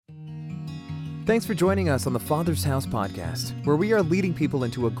Thanks for joining us on the Father's House podcast, where we are leading people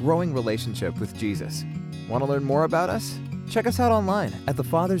into a growing relationship with Jesus. Want to learn more about us? Check us out online at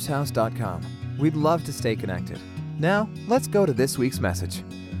thefathershouse.com. We'd love to stay connected. Now, let's go to this week's message.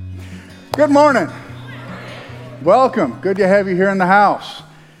 Good morning. Welcome. Good to have you here in the house.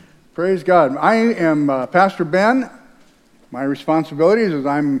 Praise God. I am Pastor Ben. My responsibilities is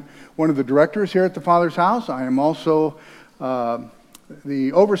I'm one of the directors here at the Father's House. I am also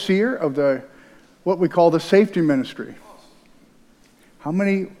the overseer of what we call the safety ministry. How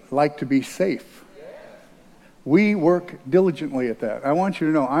many like to be safe? We work diligently at that. I want you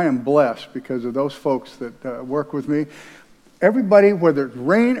to know I am blessed because of those folks that work with me. Everybody, whether it's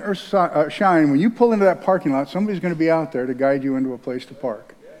rain or shine, when you pull into that parking lot, somebody's going to be out there to guide you into a place to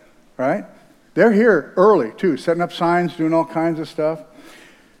park. Right? They're here early, too, setting up signs, doing all kinds of stuff.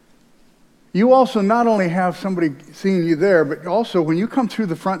 You also not only have somebody seeing you there, but also when you come through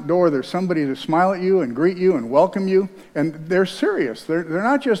the front door, there's somebody to smile at you and greet you and welcome you. And they're serious. They're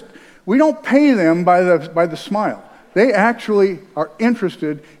not just, we don't pay them by the smile. They actually are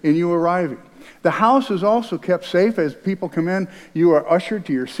interested in you arriving. The house is also kept safe. As people come in, you are ushered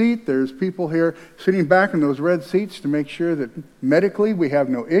to your seat. There's people here sitting back in those red seats to make sure that medically we have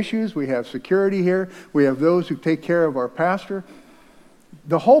no issues. We have security here. We have those who take care of our pastor.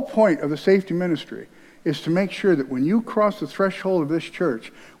 The whole point of the safety ministry is to make sure that when you cross the threshold of this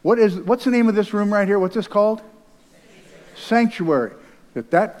church, what's the name of this room right here? What's this called? Sanctuary.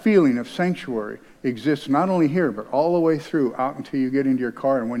 That feeling of sanctuary exists not only here, but all the way through out until you get into your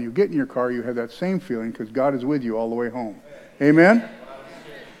car. And when you get in your car, you have that same feeling because God is with you all the way home. Amen?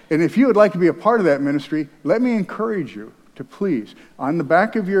 And if you would like to be a part of that ministry, let me encourage you to please, on the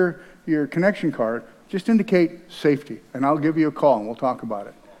back of your connection card, just indicate safety, and I'll give you a call, and we'll talk about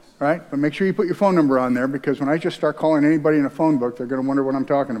it. All right? But make sure you put your phone number on there, because when I just start calling anybody in a phone book, they're going to wonder what I'm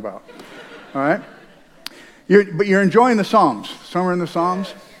talking about. All right? But you're enjoying the Psalms. Somewhere in the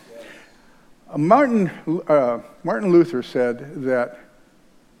Psalms. Martin Luther said that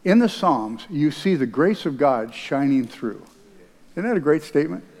in the Psalms, you see the grace of God shining through. Isn't that a great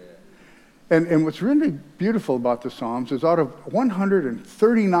statement? And what's really beautiful about the Psalms is out of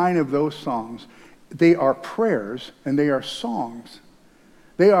 139 of those Psalms, they are prayers and they are songs.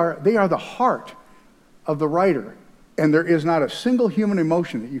 They are the heart of the writer. And there is not a single human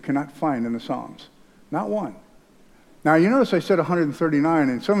emotion that you cannot find in the Psalms. Not one. Now, you notice I said 139,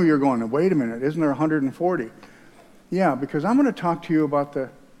 and some of you are going, wait a minute, isn't there 140? Yeah, because I'm going to talk to you about the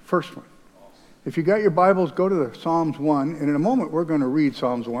first one. If you got your Bibles, go to the Psalms 1, and in a moment we're going to read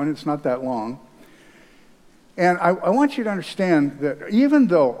Psalms 1. It's not that long. And I want you to understand that even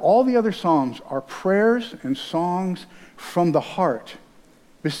though all the other Psalms are prayers and songs from the heart,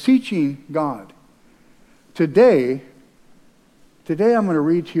 beseeching God, today I'm going to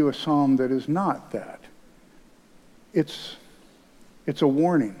read to you a psalm that is not that. It's a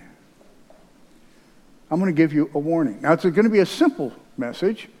warning. I'm going to give you a warning. Now, it's going to be a simple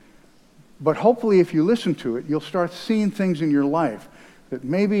message, but hopefully if you listen to it, you'll start seeing things in your life that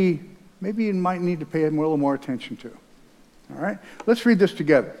maybe you might need to pay a little more attention to. All right? Let's read this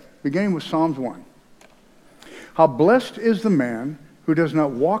together, beginning with Psalms 1. How blessed is the man who does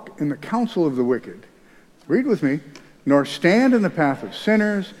not walk in the counsel of the wicked. Read with me. Nor stand in the path of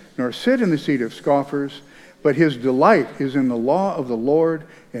sinners, nor sit in the seat of scoffers, but his delight is in the law of the Lord,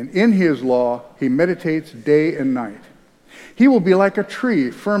 and in his law he meditates day and night. He will be like a tree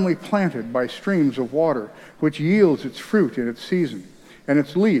firmly planted by streams of water, which yields its fruit in its season, and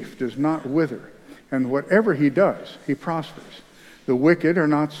its leaf does not wither, and whatever he does, he prospers. The wicked are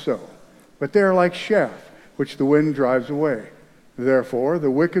not so, but they are like chaff, which the wind drives away. Therefore,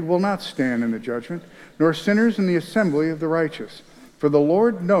 the wicked will not stand in the judgment, nor sinners in the assembly of the righteous. For the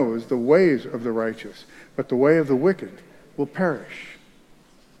Lord knows the ways of the righteous, but the way of the wicked will perish.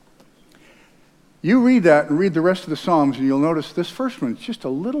 You read that and read the rest of the Psalms, and you'll notice this first one is just a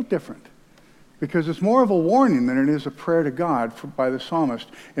little different, because it's more of a warning than it is a prayer to God by the psalmist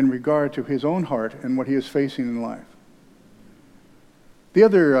in regard to his own heart and what he is facing in life. The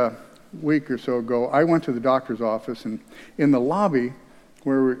other week or so ago, I went to the doctor's office, and in the lobby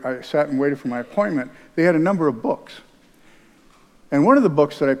where I sat and waited for my appointment, they had a number of books. And one of the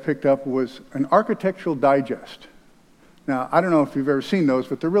books that I picked up was an architectural digest. Now, I don't know if you've ever seen those,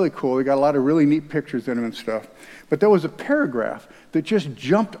 but they're really cool. They got a lot of really neat pictures in them and stuff. But there was a paragraph that just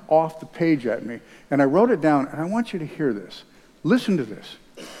jumped off the page at me, and I wrote it down, and I want you to hear this. Listen to this.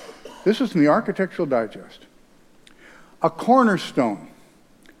 This is from the Architectural Digest. A cornerstone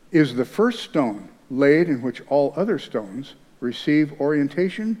is the first stone laid in which all other stones receive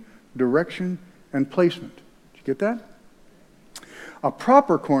orientation, direction, and placement. Did you get that? A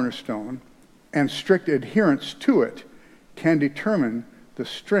proper cornerstone and strict adherence to it can determine the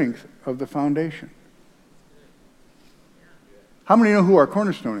strength of the foundation. How many know who our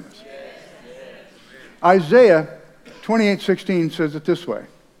cornerstone is? Isaiah 28:16 says it this way.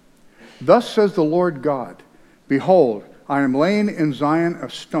 Thus says the Lord God, behold, I am laying in Zion a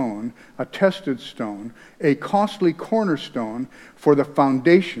stone, a tested stone, a costly cornerstone for the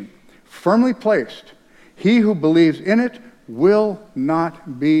foundation, firmly placed. He who believes in it will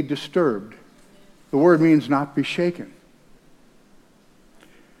not be disturbed. The word means not be shaken.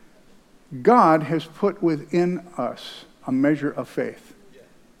 God has put within us a measure of faith.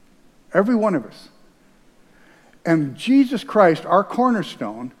 Every one of us. And Jesus Christ, our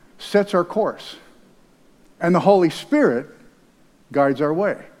cornerstone, sets our course. And the Holy Spirit guides our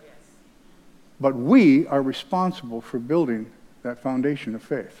way. But we are responsible for building that foundation of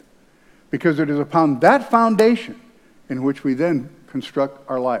faith. Because it is upon that foundation in which we then construct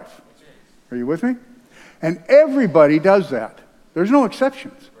our life. Are you with me? And everybody does that. There's no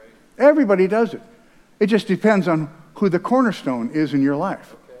exceptions. Everybody does it. It just depends on who the cornerstone is in your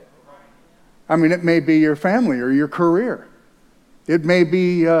life. I mean, it may be your family or your career. It may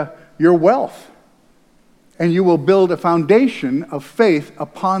be your wealth. And you will build a foundation of faith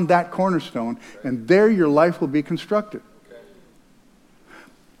upon that cornerstone, and there your life will be constructed.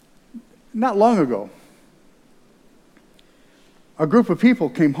 Not long ago, a group of people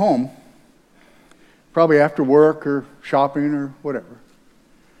came home, probably after work or shopping or whatever.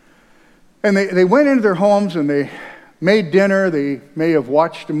 And they went into their homes and they made dinner. They may have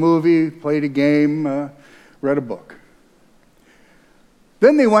watched a movie, played a game, read a book.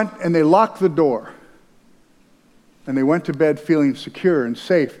 Then they went and they locked the door. And they went to bed feeling secure and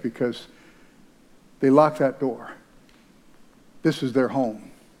safe because they locked that door. This is their home.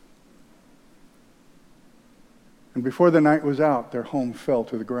 And before the night was out, their home fell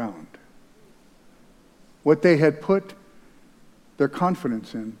to the ground. What they had put their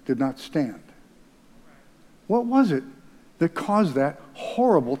confidence in did not stand. What was it that caused that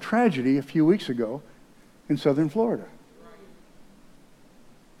horrible tragedy a few weeks ago in southern Florida?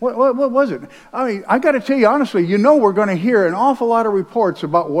 What was it? I mean, I got to tell you honestly, we're going to hear an awful lot of reports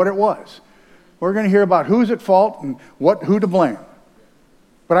about what it was. We're going to hear about who's at fault and who to blame.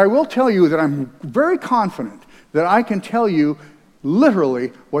 But I will tell you that I'm very confident that I can tell you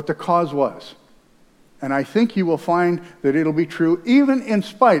literally what the cause was. And I think you will find that it'll be true even in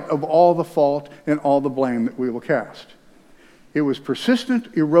spite of all the fault and all the blame that we will cast. It was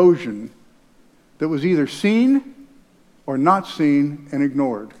persistent erosion that was either seen or not seen and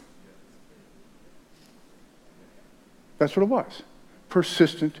ignored. That's what it was.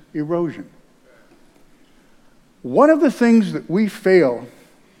 Persistent erosion. One of the things that we fail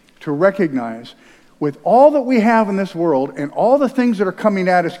to recognize with all that we have in this world and all the things that are coming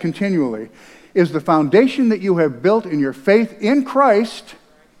at us continually is the foundation that you have built in your faith in Christ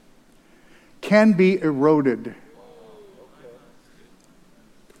can be eroded.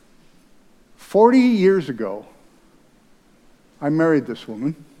 40 years ago, I married this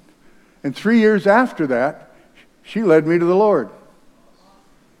woman, and 3 years after that, she led me to the Lord.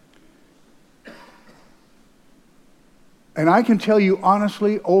 And I can tell you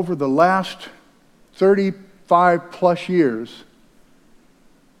honestly, over the last 35 plus years,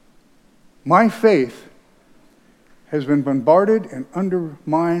 my faith has been bombarded and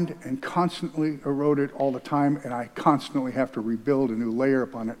undermined and constantly eroded all the time, and I constantly have to rebuild a new layer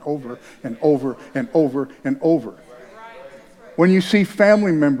upon it over and over and over and over. When you see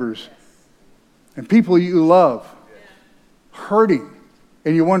family members and people you love hurting,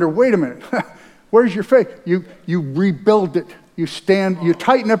 and you wonder, wait a minute, where's your faith? You rebuild it. You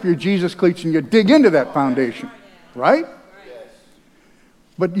tighten up your Jesus cleats and you dig into that foundation, right?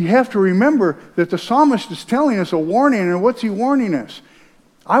 But you have to remember that the psalmist is telling us a warning, and what's he warning us?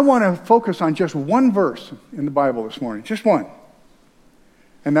 I want to focus on just one verse in the Bible this morning, just one.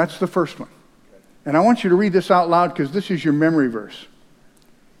 And that's the first one. And I want you to read this out loud because this is your memory verse.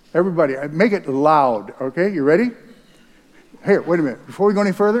 Everybody, make it loud, okay? You ready? Here, wait a minute. Before we go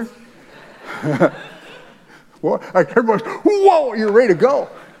any further, everybody's, whoa, you're ready to go.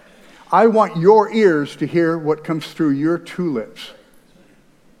 I want your ears to hear what comes through your two lips,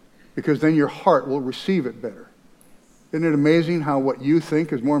 because then your heart will receive it better. Isn't it amazing how what you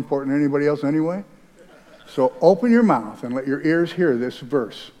think is more important than anybody else anyway? So open your mouth and let your ears hear this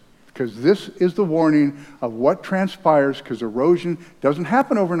verse, because this is the warning of what transpires, because erosion doesn't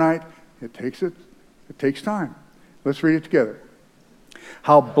happen overnight. It takes time. Let's read it together.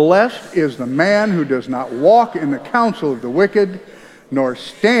 How blessed is the man who does not walk in the counsel of the wicked, nor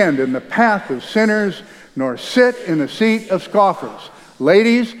stand in the path of sinners, nor sit in the seat of scoffers.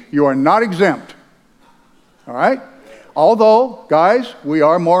 Ladies, you are not exempt. All right? Although, guys, we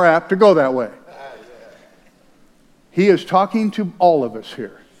are more apt to go that way. He is talking to all of us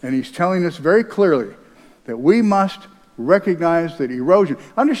here, and he's telling us very clearly that we must recognize that erosion.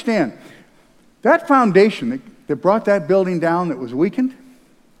 Understand, that foundation that brought that building down that was weakened,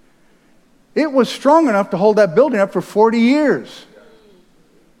 it was strong enough to hold that building up for 40 years.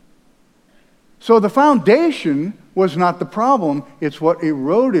 So the foundation was not the problem, it's what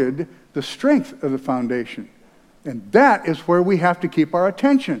eroded the strength of the foundation. And that is where we have to keep our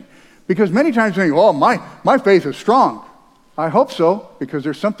attention. Because many times we think, oh, my faith is strong. I hope so, because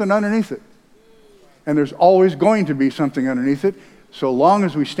there's something underneath it. And there's always going to be something underneath it, so long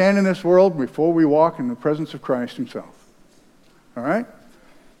as we stand in this world before we walk in the presence of Christ himself. All right?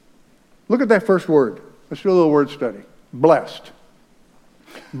 Look at that first word. Let's do a little word study. Blessed.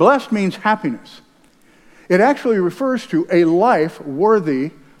 Blessed means happiness. It actually refers to a life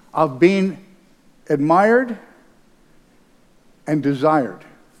worthy of being admired and desired.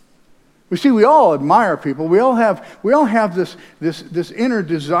 We see, we all admire people. We all have this inner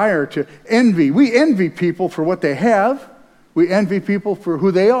desire to envy. We envy people for what they have. We envy people for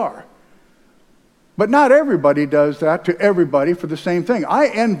who they are. But not everybody does that to everybody for the same thing. I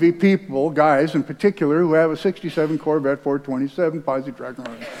envy people, guys in particular, who have a 67 Corvette 427 Posse tractor.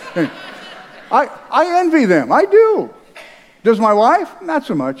 I envy them. I do. Does my wife? Not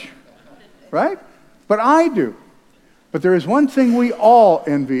so much. Right? But I do. But there is one thing we all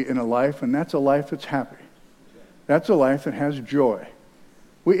envy in a life, and that's a life that's happy. That's a life that has joy.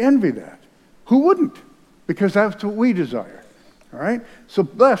 We envy that. Who wouldn't? Because that's what we desire. All right? So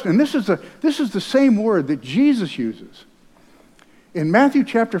blessed. And this is the same word that Jesus uses. In Matthew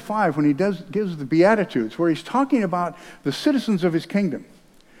chapter 5, when he gives the Beatitudes, where he's talking about the citizens of his kingdom.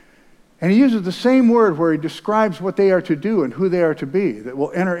 And he uses the same word where he describes what they are to do and who they are to be that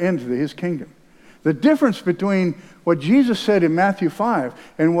will enter into his kingdom. The difference between what Jesus said in Matthew 5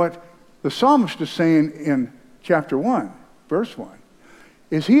 and what the psalmist is saying in chapter 1, verse 1,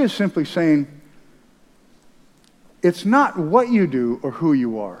 is he is simply saying, it's not what you do or who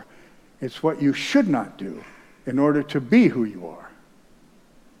you are. It's what you should not do in order to be who you are.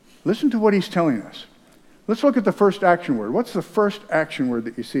 Listen to what he's telling us. Let's look at the first action word. What's the first action word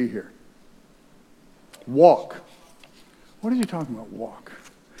that you see here? Walk. What is he talking about, walk?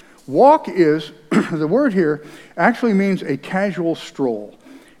 Walk is, the word here actually means a casual stroll.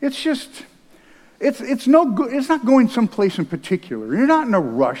 It's just, it's not going someplace in particular. You're not in a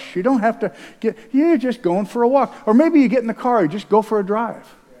rush. You don't have to you're just going for a walk. Or maybe you get in the car, you just go for a drive.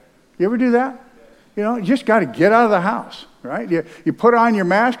 You ever do that? You know, you just got to get out of the house, right? You put on your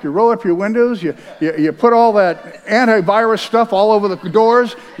mask, you roll up your windows, you put all that antivirus stuff all over the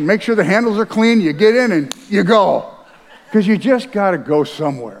doors, and make sure the handles are clean, you get in and you go. Because you just got to go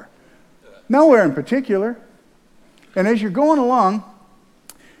somewhere. Nowhere in particular. And as you're going along,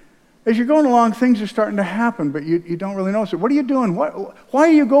 things are starting to happen, but you don't really notice it. What are you doing? Why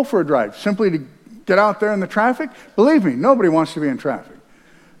do you go for a drive? Simply to get out there in the traffic? Believe me, nobody wants to be in traffic.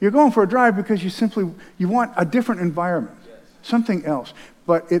 You're going for a drive because you want a different environment, something else.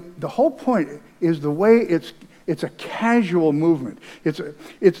 But the whole point is the way it's a casual movement.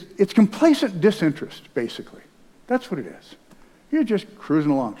 It's complacent disinterest, basically. That's what it is. You're just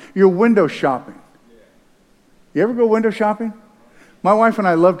cruising along. You're window shopping. You ever go window shopping? My wife and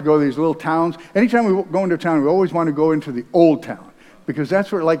I love to go to these little towns. Anytime we go into a town, we always want to go into the old town because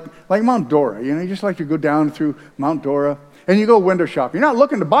that's where, like Mount Dora, you just like to go down through Mount Dora and you go window shopping. You're not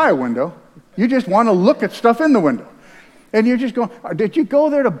looking to buy a window. You just want to look at stuff in the window. And you're just going, did you go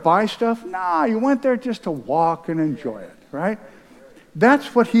there to buy stuff? Nah, you went there just to walk and enjoy it, right?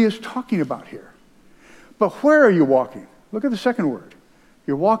 That's what he is talking about here. But where are you walking? Look at the second word.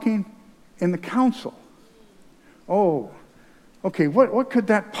 You're walking in the counsel. Oh, okay, what could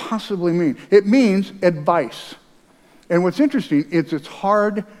that possibly mean? It means advice. And what's interesting is it's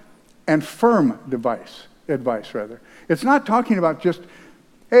hard and firm advice. It's not talking about just,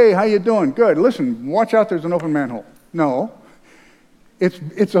 hey, how you doing? Good. Listen, watch out, there's an open manhole. No.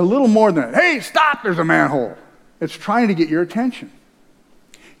 It's a little more than that. Hey, stop, there's a manhole. It's trying to get your attention.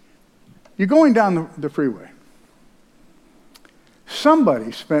 You're going down the freeway.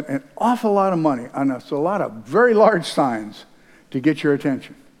 Somebody spent an awful lot of money on a lot of very large signs to get your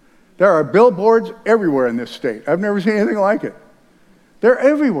attention. There are billboards everywhere in this state. I've never seen anything like it. They're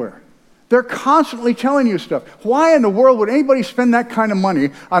everywhere. They're constantly telling you stuff. Why in the world would anybody spend that kind of money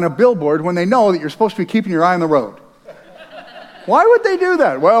on a billboard when they know that you're supposed to be keeping your eye on the road? Why would they do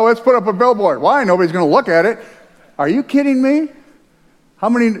that? Well, let's put up a billboard. Why? Nobody's going to look at it. Are you kidding me? How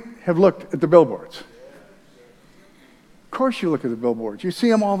many have looked at the billboards? Of course you look at the billboards. You see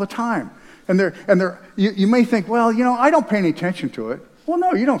them all the time. You may think, well, I don't pay any attention to it. Well,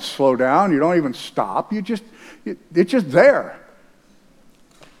 no, you don't slow down. You don't even stop. It's just there.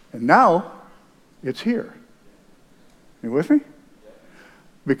 And now it's here. You with me?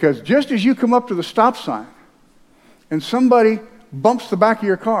 Because just as you come up to the stop sign and somebody bumps the back of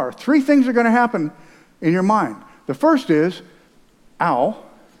your car, 3 things are going to happen in your mind. The first is, ow.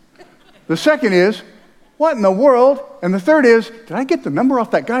 The second is, what in the world? And the third is, did I get the number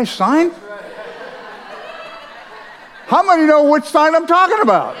off that guy's sign? How many know which sign I'm talking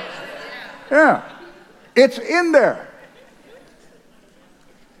about? Yeah. It's in there.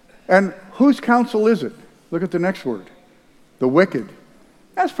 And whose counsel is it? Look at the next word. The wicked.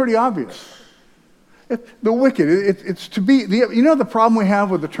 That's pretty obvious. The wicked, it's to be, the problem we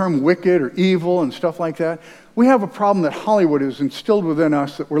have with the term wicked or evil and stuff like that? We have a problem that Hollywood has instilled within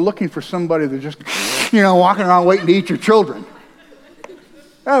us, that we're looking for somebody that just, walking around waiting to eat your children.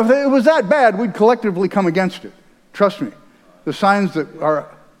 Now, if it was that bad, we'd collectively come against it. Trust me. The signs that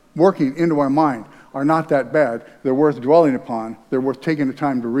are working into our mind are not that bad. They're worth dwelling upon. They're worth taking the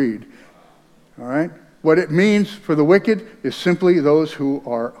time to read. All right? What it means for the wicked is simply those who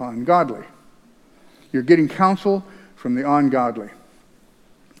are ungodly. You're getting counsel from the ungodly.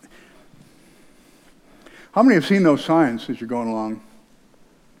 How many have seen those signs as you're going along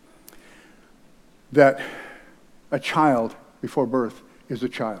that a child before birth is a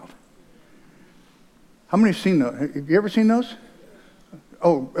child? How many have seen those? Have you ever seen those?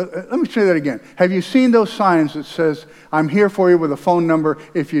 Oh, let me say that again. Have you seen those signs that says, I'm here for you with a phone number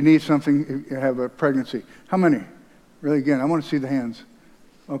if you need something, if you have a pregnancy? How many? Really, again, I want to see the hands.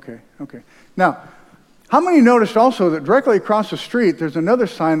 Okay. Now, how many noticed also that directly across the street, there's another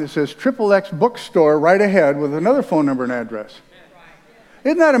sign that says XXX Bookstore right ahead with another phone number and address?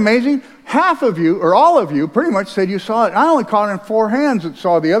 Isn't that amazing? Half of you, or all of you, pretty much said you saw it. I only caught in 4 hands that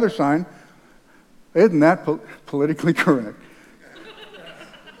saw the other sign. Isn't that politically correct?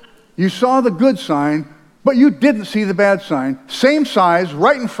 You saw the good sign, but you didn't see the bad sign. Same size,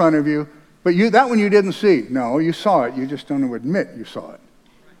 right in front of you, but that one you didn't see. No, you saw it. You just don't admit you saw it.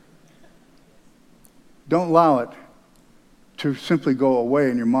 Don't allow it to simply go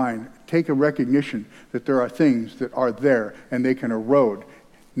away in your mind. Take a recognition that there are things that are there and they can erode.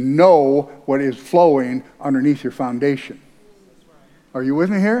 Know what is flowing underneath your foundation. Are you with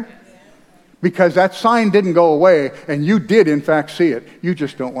me here? Because that sign didn't go away, and you did, in fact, see it. You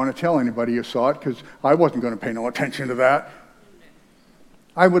just don't want to tell anybody you saw it, because I wasn't going to pay no attention to that.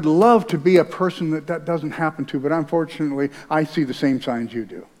 I would love to be a person that doesn't happen to, but unfortunately, I see the same signs you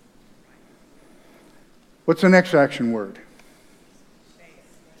do. What's the next action word?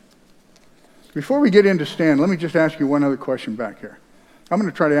 Before we get into stand, let me just ask you one other question back here. I'm going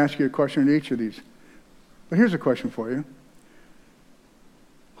to try to ask you a question in each of these. But here's a question for you.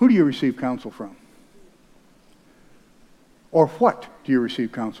 Who do you receive counsel from? Or what do you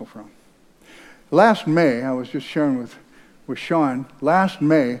receive counsel from? Last May, I was just sharing with Sean, last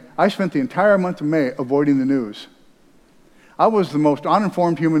May, I spent the entire month of May avoiding the news. I was the most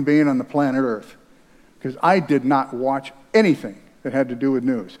uninformed human being on the planet Earth because I did not watch anything that had to do with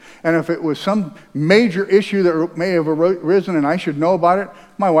news. And if it was some major issue that may have arisen and I should know about it,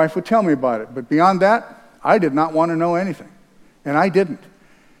 my wife would tell me about it. But beyond that, I did not want to know anything. And I didn't.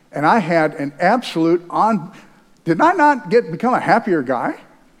 And I had an absolute did I not become a happier guy?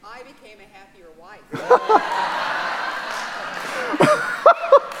 I became a happier wife.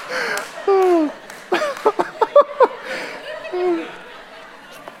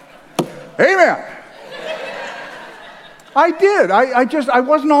 Amen. I did. I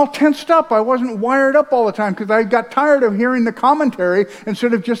wasn't all tensed up. I wasn't wired up all the time because I got tired of hearing the commentary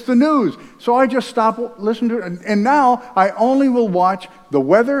instead of just the news. So I just stopped listening to it. And now I only will watch the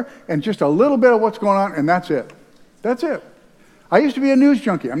weather and just a little bit of what's going on, and that's it. That's it. I used to be a news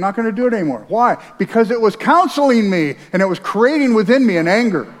junkie. I'm not going to do it anymore. Why? Because it was counseling me, and it was creating within me an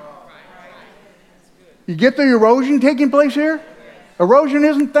anger. You get the erosion taking place here? Erosion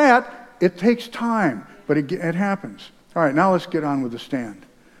isn't that. It takes time, but it happens. All right, now let's get on with the stand.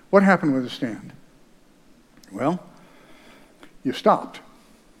 What happened with the stand? Well, you stopped.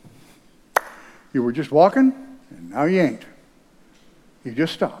 You were just walking, and now you ain't. You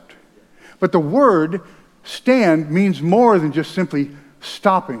just stopped. But the word stand means more than just simply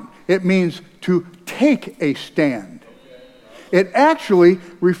stopping. It means to take a stand. It actually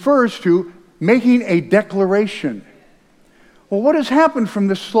refers to making a declaration. Well, what has happened from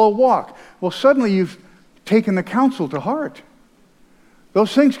this slow walk? Well, suddenly you've taken the counsel to heart.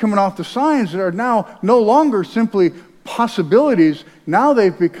 Those things coming off the signs that are now no longer simply possibilities, now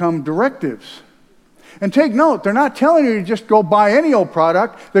they've become directives. And take note, they're not telling you to just go buy any old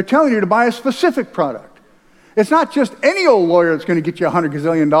product. They're telling you to buy a specific product. It's not just any old lawyer that's going to get you $100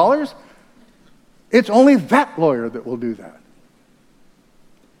 gazillion. It's only that lawyer that will do that.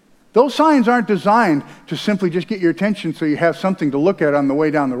 Those signs aren't designed to simply just get your attention so you have something to look at on the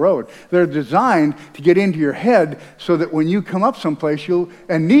way down the road. They're designed to get into your head so that when you come up someplace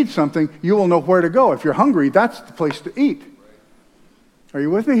and need something, you will know where to go. If you're hungry, that's the place to eat. Are you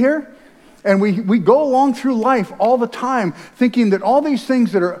with me here? And we go along through life all the time thinking that all these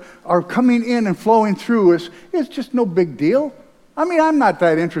things that are coming in and flowing through is just no big deal. I mean, I'm not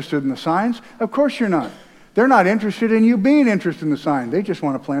that interested in the signs. Of course you're not. They're not interested in you being interested in the sign. They just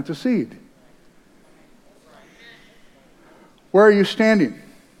want to plant the seed. Where are you standing?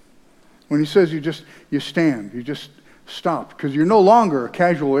 When he says you stand, you just stop, because you're no longer a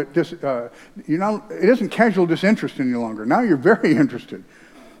casual, it isn't casual disinterest any longer. Now you're very interested.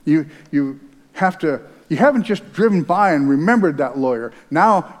 You haven't just driven by and remembered that lawyer.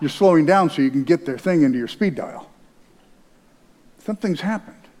 Now you're slowing down so you can get their thing into your speed dial. Something's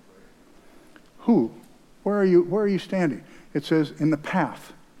happened. Who? Where are you standing? It says, in the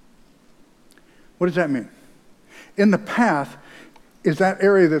path. What does that mean? In the path is that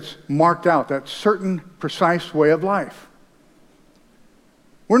area that's marked out, that certain, precise way of life.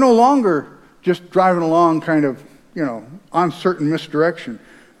 We're no longer just driving along kind of, on certain misdirection.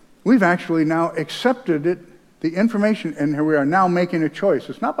 We've actually now accepted it, the information, and here we are now making a choice.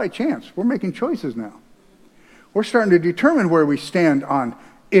 It's not by chance. We're making choices now. We're starting to determine where we stand on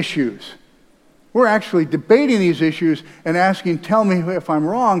issues. We're actually debating these issues and asking, tell me if I'm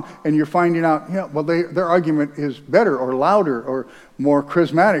wrong, and you're finding out, their argument is better or louder or more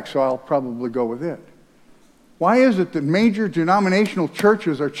charismatic, so I'll probably go with it. Why is it that major denominational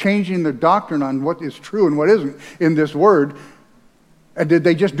churches are changing their doctrine on what is true and what isn't in this word? And did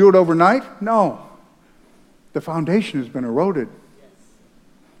they just do it overnight? No. The foundation has been eroded.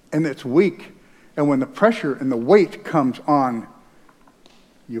 And it's weak. And when the pressure and the weight comes on,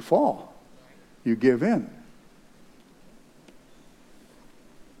 you fall. You give in.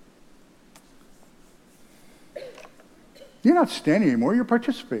 You're not standing anymore, you're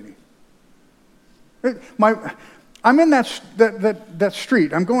participating. I'm in that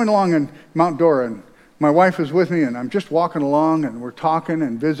street. I'm going along in Mount Dora, and my wife is with me, and I'm just walking along, and we're talking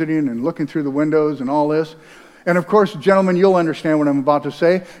and visiting and looking through the windows and all this. And of course, gentlemen, you'll understand what I'm about to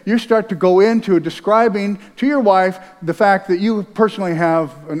say. You start to go into describing to your wife the fact that you personally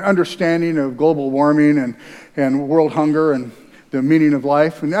have an understanding of global warming and world hunger and the meaning of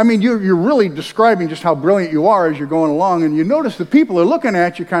life. And I mean, you're really describing just how brilliant you are as you're going along. And you notice the people are looking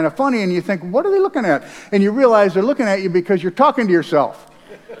at you kind of funny, and you think, what are they looking at? And you realize they're looking at you because you're talking to yourself.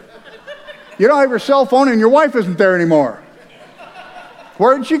 You don't have your cell phone, and your wife isn't there anymore.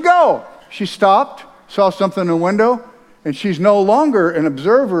 Where'd she go? She stopped, saw something in the window, and she's no longer an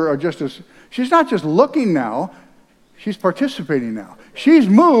observer or she's not just looking now, she's participating now. She's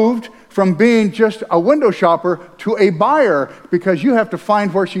moved from being just a window shopper to a buyer, because you have to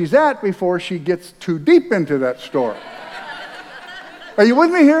find where she's at before she gets too deep into that store. Are you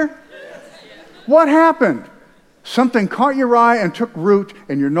with me here? What happened? Something caught your eye and took root,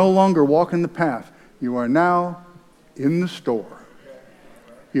 and you're no longer walking the path. You are now in the store.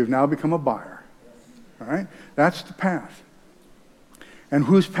 You've now become a buyer. All right? That's the path. And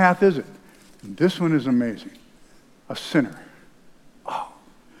whose path is it? And this one is amazing. A sinner. Oh.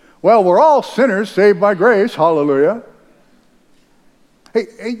 Well, we're all sinners saved by grace. Hallelujah. Hey,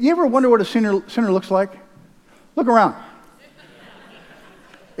 you ever wonder what a sinner looks like? Look around.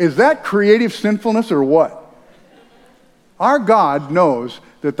 Is that creative sinfulness or what? Our God knows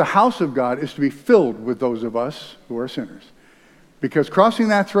that the house of God is to be filled with those of us who are sinners. Because crossing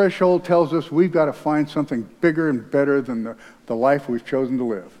that threshold tells us we've got to find something bigger and better than the life we've chosen to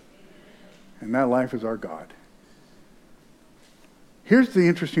live. And that life is our God. Here's the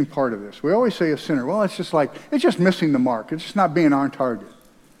interesting part of this. We always say a sinner, well, it's just missing the mark. It's just not being on target.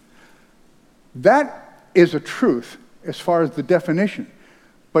 That is a truth as far as the definition.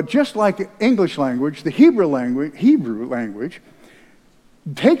 But just like the English language, the Hebrew language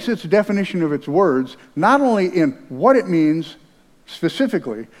takes its definition of its words, not only in what it means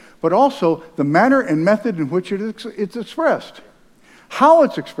specifically, but also the manner and method in which it's expressed. How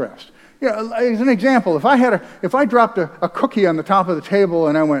it's expressed. As an example, if I dropped a cookie on the top of the table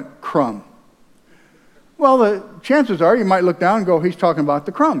and I went, crumb. Well, the chances are you might look down and go, he's talking about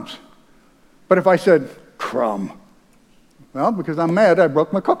the crumbs. But if I said, crumb, well, because I'm mad, I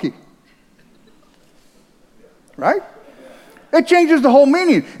broke my cookie. Right? It changes the whole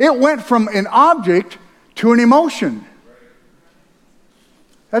meaning. It went from an object to an emotion.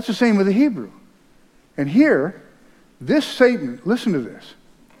 That's the same with the Hebrew. And here, this Satan, listen to this.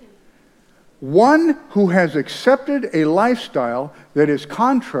 One who has accepted a lifestyle that is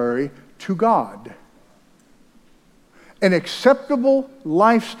contrary to God. An acceptable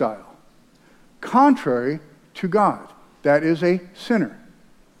lifestyle contrary to God. That is a sinner.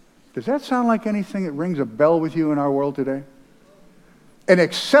 Does that sound like anything that rings a bell with you in our world today? An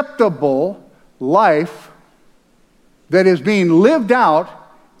acceptable life that is being lived out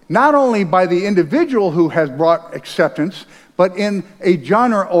not only by the individual who has brought acceptance, but in a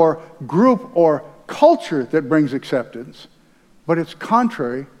genre or group or culture that brings acceptance, but it's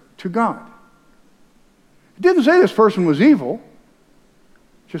contrary to God. It didn't say this person was evil,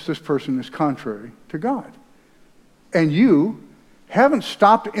 just this person is contrary to God. And you haven't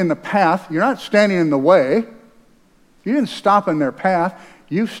stopped in the path, you're not standing in the way, you didn't stop in their path,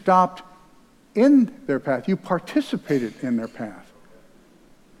 you stopped in their path, you participated in their path.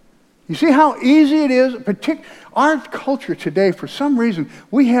 You see how easy it is? Our culture today, for some reason,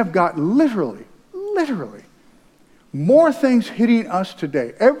 we have got literally, more things hitting us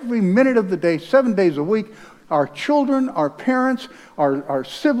today. Every minute of the day, 7 days a week, our children, our parents, our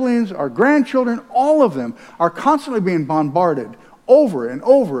siblings, our grandchildren, all of them are constantly being bombarded over and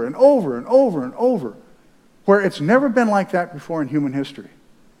over and over and over and over, where it's never been like that before in human history.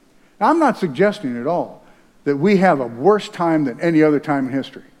 Now, I'm not suggesting at all that we have a worse time than any other time in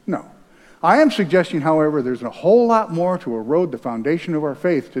history. No. I am suggesting, however, there's a whole lot more to erode the foundation of our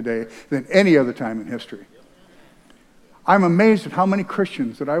faith today than any other time in history. I'm amazed at how many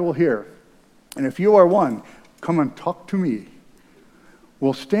Christians that I will hear, and if you are one, come and talk to me,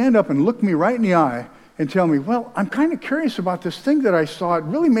 will stand up and look me right in the eye and tell me, well, I'm kind of curious about this thing that I saw. It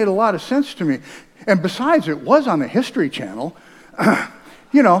really made a lot of sense to me. And besides, it was on the History Channel,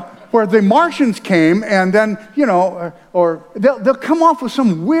 where the Martians came and then, or they'll come off with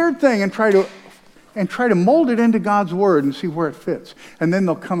some weird thing and try to mold it into God's Word and see where it fits. And then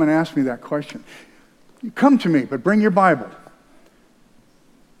they'll come and ask me that question. You come to me, but bring your Bible.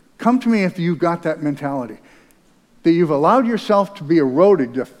 Come to me if you've got that mentality, that you've allowed yourself to be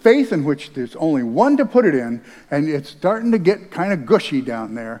eroded, the faith in which there's only one to put it in, and it's starting to get kind of gushy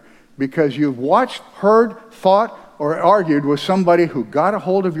down there because you've watched, heard, thought, or argued with somebody who got a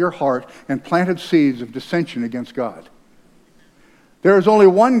hold of your heart and planted seeds of dissension against God. There is only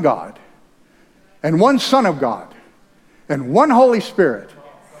one God, and one Son of God, and one Holy Spirit.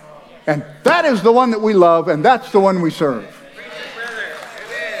 And that is the one that we love, and that's the one we serve.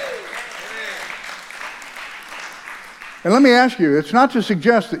 And let me ask you, it's not to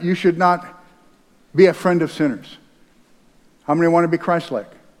suggest that you should not be a friend of sinners. How many want to be Christ-like?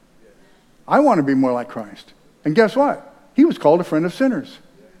 I want to be more like Christ. And guess what? He was called a friend of sinners.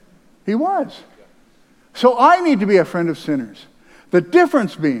 He was. So I need to be a friend of sinners. The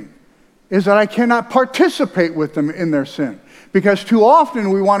difference being is that I cannot participate with them in their sin. Because too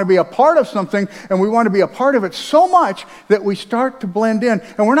often we want to be a part of something, and we want to be a part of it so much that we start to blend in.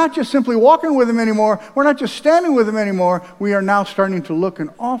 And we're not just simply walking with them anymore. We're not just standing with them anymore. We are now starting to look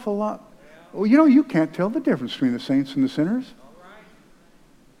an awful lot. Well, you can't tell the difference between the saints and the sinners.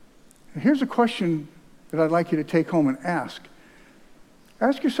 And here's a question that I'd like you to take home and ask.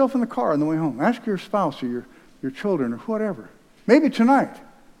 Ask yourself in the car on the way home. Ask your spouse or your children or whatever. Maybe tonight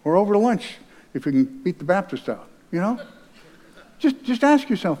or over lunch if you can beat the Baptist out, Just ask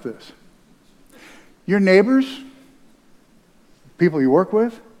yourself this. Your neighbors, people you work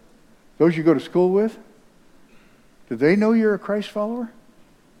with, those you go to school with, do they know you're a Christ follower?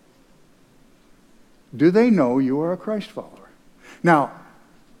 Do they know you are a Christ follower? Now,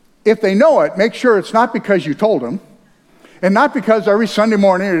 if they know it, make sure it's not because you told them, and not because every Sunday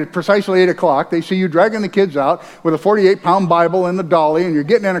morning at precisely 8 o'clock they see you dragging the kids out with a 48-pound Bible and the dolly, and you're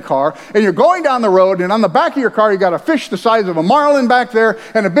getting in a car, and you're going down the road, and on the back of your car you got a fish the size of a marlin back there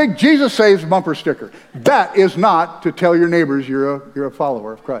and a big Jesus Saves bumper sticker. That is not to tell your neighbors you're a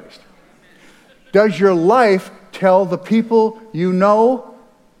follower of Christ. Does your life tell the people you know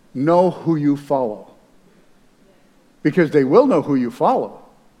who you follow? Because they will know who you follow.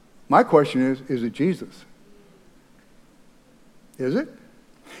 My question is it Jesus? Is it?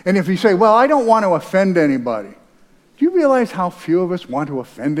 And if you say, well, I don't want to offend anybody, do you realize how few of us want to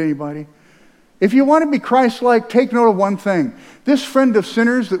offend anybody? If you want to be Christ-like, take note of one thing. This friend of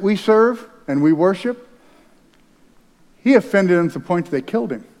sinners that we serve and we worship, he offended them to the point that they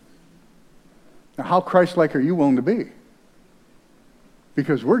killed him. Now, how Christ-like are you willing to be?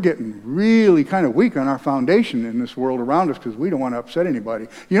 Because we're getting really kind of weak on our foundation in this world around us because we don't want to upset anybody.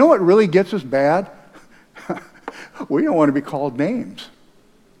 You know what really gets us bad? We don't want to be called names.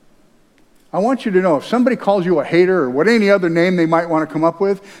 I want you to know, if somebody calls you a hater or what any other name they might want to come up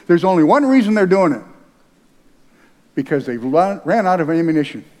with, there's only one reason they're doing it. because they ran out of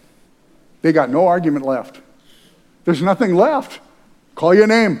ammunition. They got no argument left. There's nothing left. Call your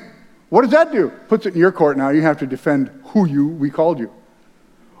name. What does that do? Puts it in your court now. You have to defend we called you.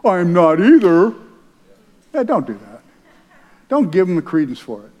 I'm not either. Yeah, don't do that. Don't give them the credence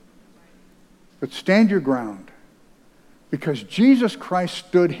for it. But stand your ground. Because Jesus Christ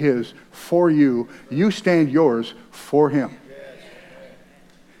stood his for you. You stand yours for him.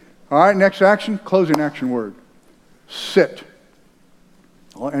 All right, next action, closing action word. Sit.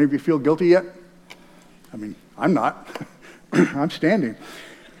 Well, any of you feel guilty yet? I mean, I'm not. I'm standing.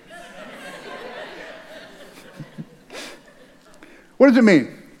 What does it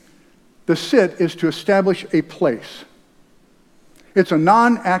mean? The sit is to establish a place. It's a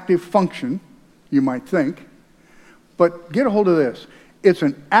non-active function, you might think, but get a hold of this. It's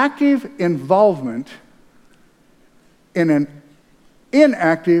an active involvement in an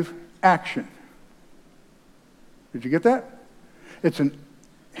inactive action. Did you get that? It's an,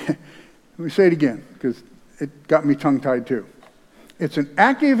 let me say it again, because it got me tongue-tied too. It's an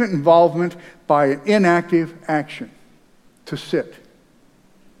active involvement by an inactive action, to sit.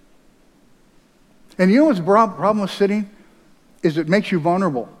 And you know what's the problem with sitting? Is it makes you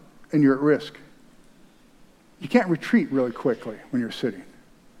vulnerable and you're at risk. You can't retreat really quickly when you're sitting.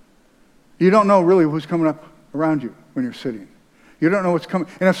 You don't know really who's coming up around you when you're sitting. You don't know what's coming.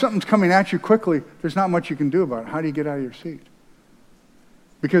 And if something's coming at you quickly, there's not much you can do about it. How do you get out of your seat?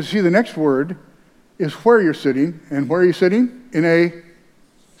 Because, see, the next word is where you're sitting. And where are you sitting? In a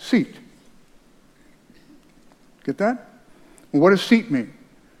seat. Get that? Well, what does seat mean?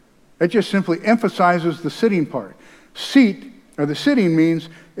 It just simply emphasizes the sitting part. Seat, or the sitting, means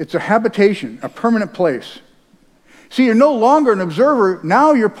it's a habitation, a permanent place. See, you're no longer an observer.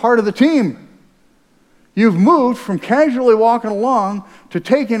 Now you're part of the team. You've moved from casually walking along to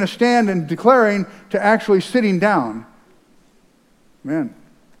taking a stand and declaring to actually sitting down. Man,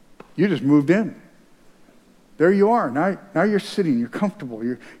 you just moved in. There you are. Now you're sitting. You're comfortable.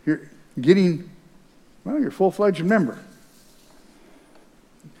 You're getting, well, you're a full-fledged member.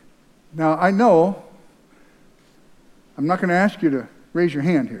 Now, I know, I'm not going to ask you to raise your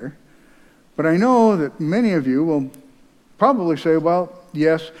hand here, but I know that many of you will probably say, well,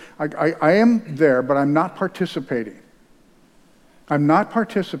 yes, I am there, but I'm not participating. I'm not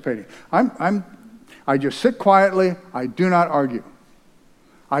participating. I just sit quietly. I do not argue.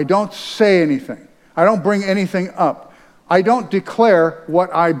 I don't say anything. I don't bring anything up. I don't declare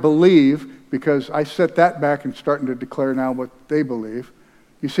what I believe, because I set that back and starting to declare now what they believe.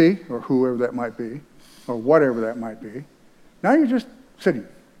 You see, or whoever that might be, or whatever that might be. Now you're just sitting.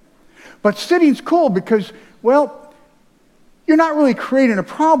 But sitting's cool because, well, you're not really creating a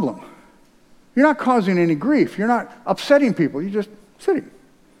problem. You're not causing any grief. You're not upsetting people. You're just sitting.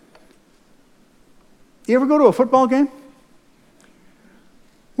 You ever go to a football game?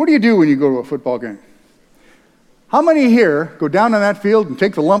 What do you do when you go to a football game? How many here go down on that field and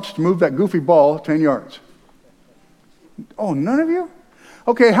take the lumps to move that goofy ball 10 yards? Oh, none of you?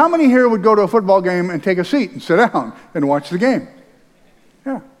 Okay, how many here would go to a football game and take a seat and sit down and watch the game?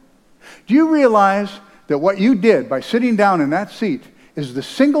 Yeah. Do you realize that what you did by sitting down in that seat is the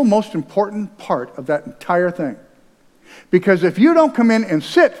single most important part of that entire thing? Because if you don't come in and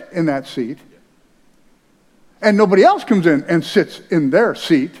sit in that seat, and nobody else comes in and sits in their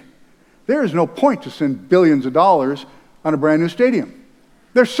seat, there is no point to spend billions of dollars on a brand new stadium.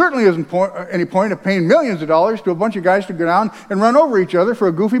 There certainly isn't any point of paying millions of dollars to a bunch of guys to go down and run over each other for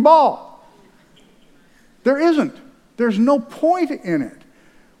a goofy ball. There isn't. There's no point in it.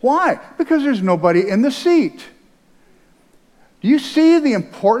 Why? Because there's nobody in the seat. Do you see the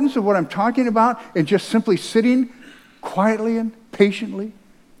importance of what I'm talking about in just simply sitting quietly and patiently?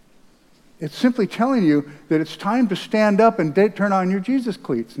 It's simply telling you that it's time to stand up and turn on your Jesus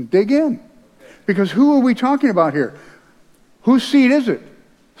cleats and dig in. Because who are we talking about here? Whose seat is it?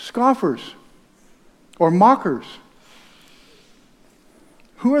 Scoffers or mockers.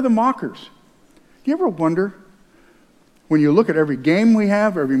 Who are the mockers? Do you ever wonder, when you look at every game we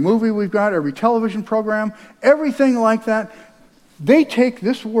have, every movie we've got, every television program, everything like that, they take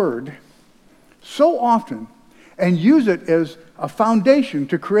this word so often and use it as a foundation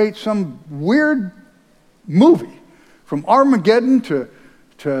to create some weird movie, from Armageddon to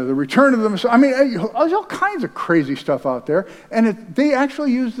the Return of the Messiah. I mean, there's all kinds of crazy stuff out there, and they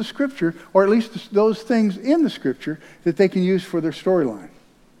actually use the Scripture, or at least those things in the Scripture, that they can use for their storyline.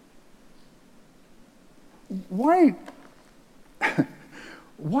 Why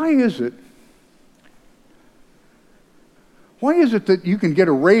is it that you can get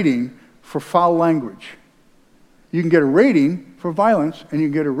a rating for foul language? You can get a rating for violence, and you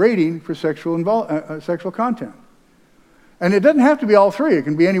can get a rating for sexual content. And it doesn't have to be all three. It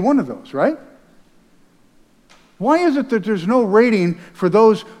can be any one of those, right? Why is it that there's no rating for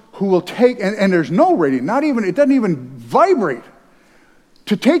those who will take, and there's no rating, it doesn't even vibrate,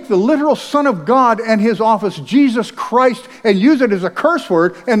 to take the literal Son of God and his office, Jesus Christ, and use it as a curse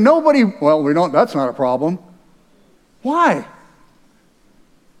word, and nobody, well, we don't, that's not a problem. Why?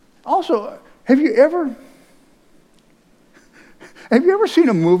 Also, have you ever seen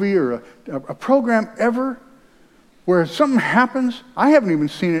a movie or a program ever where something happens? I haven't even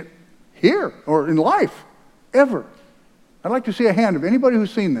seen it here or in life, ever. I'd like to see a hand of anybody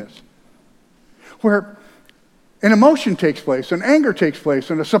who's seen this. Where an emotion takes place, an anger takes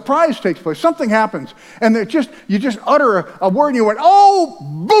place, and a surprise takes place. Something happens, and you just utter a word, and you went, "Oh,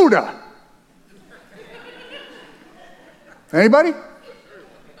 Buddha!" Anybody?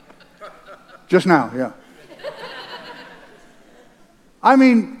 Just now, yeah. I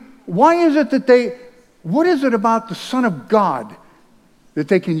mean, why is it that what is it about the Son of God that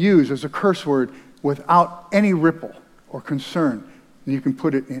they can use as a curse word without any ripple or concern? And you can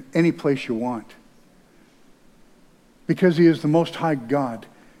put it in any place you want. Because he is the Most High God.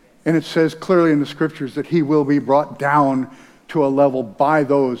 And it says clearly in the Scriptures that he will be brought down to a level by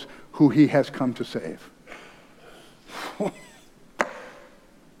those who he has come to save.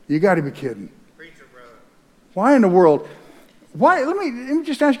 You got to be kidding. Why in the world? Why? Let me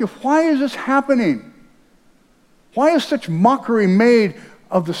just ask you, why is this happening? Why is such mockery made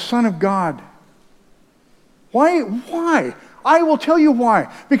of the Son of God? Why? I will tell you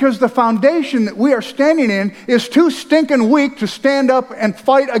why. Because the foundation that we are standing in is too stinking weak to stand up and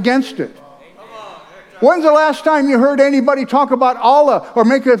fight against it. When's the last time you heard anybody talk about Allah or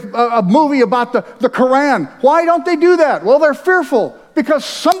make a movie about the Quran? Why don't they do that? Well, they're fearful because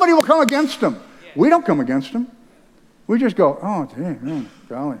somebody will come against them. We don't come against them. We just go, "Oh, dang,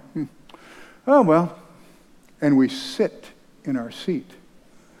 golly. Oh, well." And we sit in our seat,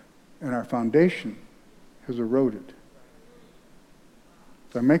 and our foundation has eroded.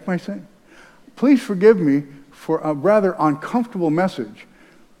 Did I make my sense? Please forgive me for a rather uncomfortable message,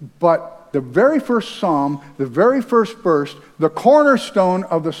 but the very first psalm, the very first verse, the cornerstone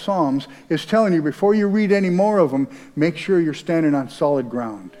of the Psalms is telling you, before you read any more of them, make sure you're standing on solid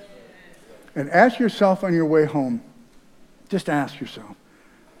ground. And ask yourself on your way home, just ask yourself,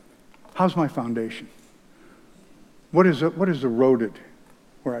 how's my foundation? What is eroded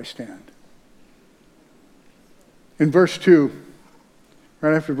where I stand? In verse 2,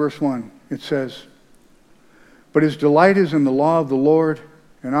 right after verse 1, it says, "But his delight is in the law of the Lord,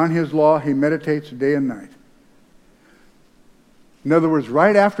 and on his law he meditates day and night." In other words,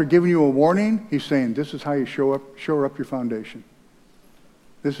 right after giving you a warning, he's saying, this is how you shore up your foundation.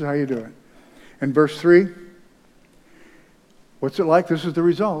 This is how you do it. In verse 3, what's it like? This is the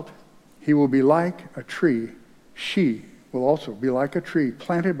result. He will be like a tree. She will also be like a tree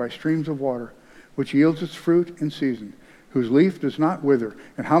planted by streams of water, which yields its fruit in season, whose leaf does not wither.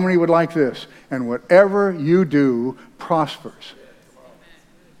 And how many would like this? And whatever you do prospers.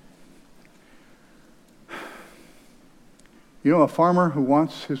 You know, a farmer who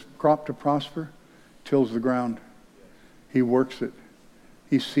wants his crop to prosper tills the ground. He works it.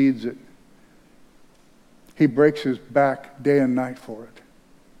 He seeds it. He breaks his back day and night for it.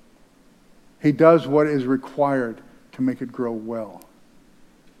 He does what is required to make it grow well.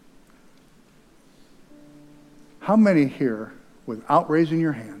 How many here, without raising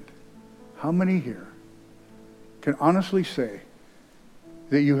your hand, how many here can honestly say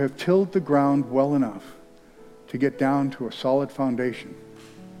that you have tilled the ground well enough to get down to a solid foundation,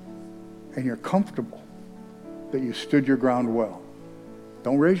 and you're comfortable that you stood your ground well?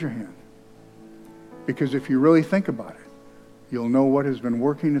 Don't raise your hand. Because if you really think about it, you'll know what has been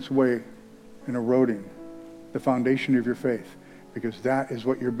working its way and eroding the foundation of your faith, because that is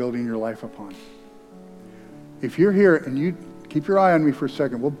what you're building your life upon. If you're here, and you keep your eye on me for a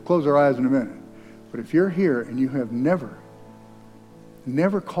second, we'll close our eyes in a minute, but if you're here and you have never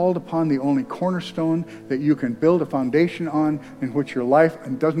called upon the only cornerstone that you can build a foundation on, in which your life,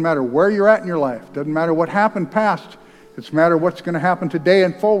 and it doesn't matter where you're at in your life, doesn't matter what happened past, it's matter what's going to happen today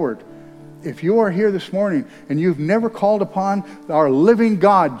and forward. If you are here this morning and you've never called upon our living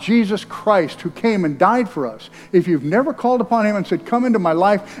God, Jesus Christ, who came and died for us, if you've never called upon him and said, "Come into my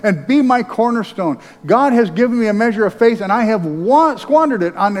life and be my cornerstone," God has given me a measure of faith, and I have squandered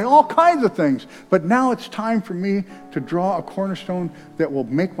it on all kinds of things. But now it's time for me to draw a cornerstone that will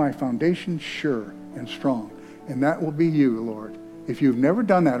make my foundation sure and strong. And that will be you, Lord. If you've never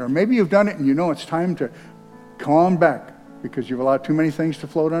done that, or maybe you've done it and you know it's time to come on back, because you've allowed too many things to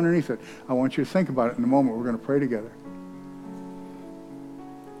float underneath it, I want you to think about it in a moment. We're going to pray together.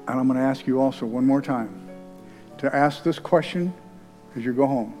 And I'm going to ask you also one more time to ask this question as you go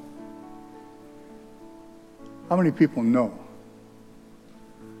home. How many people know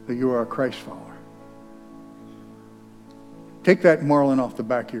that you are a Christ follower? Take that Marlin off the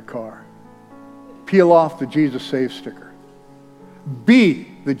back of your car. Peel off the Jesus Saves sticker. Be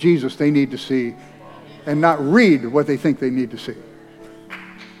the Jesus they need to see and not read what they think they need to see.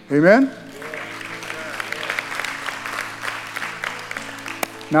 Amen?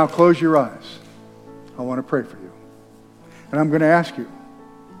 Now close your eyes. I want to pray for you. And I'm going to ask you,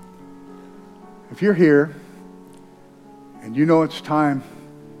 if you're here and you know it's time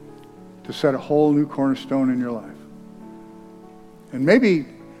to set a whole new cornerstone in your life, and maybe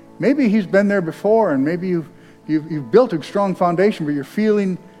he's been there before, and maybe you've built a strong foundation, but you're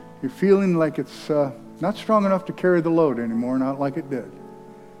feeling like it's not strong enough to carry the load anymore, not like it did.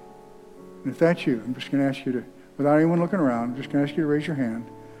 And if that's you, I'm just going to ask you to, without anyone looking around, I'm just going to ask you to raise your hand.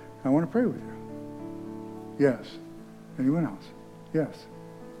 I want to pray with you. Yes. Anyone else? Yes.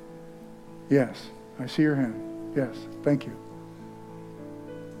 Yes. I see your hand. Yes. Thank you.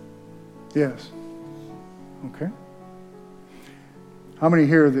 Yes. Okay. How many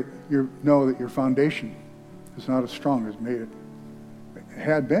here that you know that your foundation is not as strong as it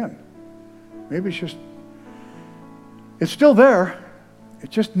had been? Maybe it's still there. It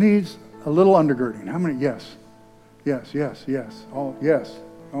just needs a little undergirding. How many? Yes. Yes, yes, yes. All, yes.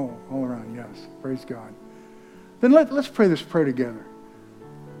 Oh, all around, yes. Praise God. Then let's pray this prayer together.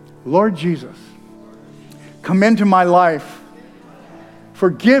 Lord Jesus, come into my life.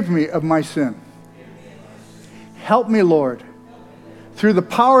 Forgive me of my sin. Help me, Lord, through the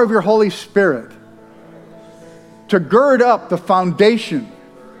power of your Holy Spirit, to gird up the foundation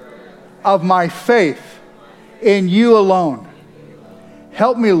of my faith in you alone.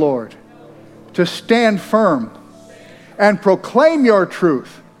 Help me, Lord, to stand firm and proclaim your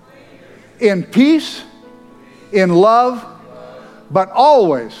truth in peace, in love, but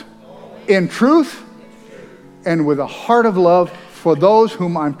always in truth and with a heart of love for those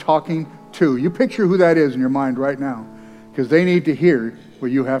whom I'm talking to. You picture who that is in your mind right now, because they need to hear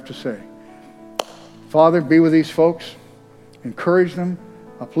what you have to say. Father, be with these folks. Encourage them,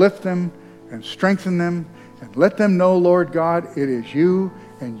 uplift them, and strengthen them, and let them know, Lord God, it is you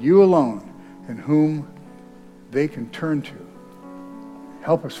and you alone in whom they can turn to.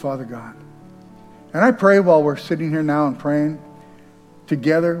 Help us, Father God. And I pray while we're sitting here now and praying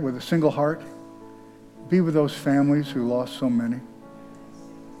together with a single heart, be with those families who lost so many.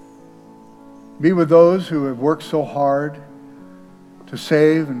 Be with those who have worked so hard to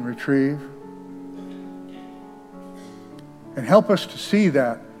save and retrieve. And help us to see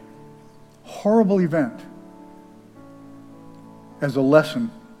that horrible event as a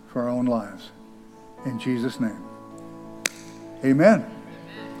lesson for our own lives. In Jesus' name. Amen.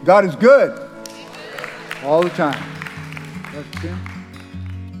 God is good. All the time.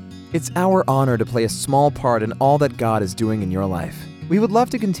 It's our honor to play a small part in all that God is doing in your life. We would love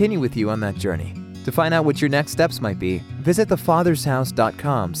to continue with you on that journey. To find out what your next steps might be, visit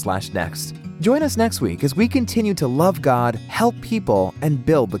thefathershouse.com/next. Join us next week as we continue to love God, help people, and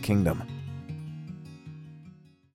build the kingdom.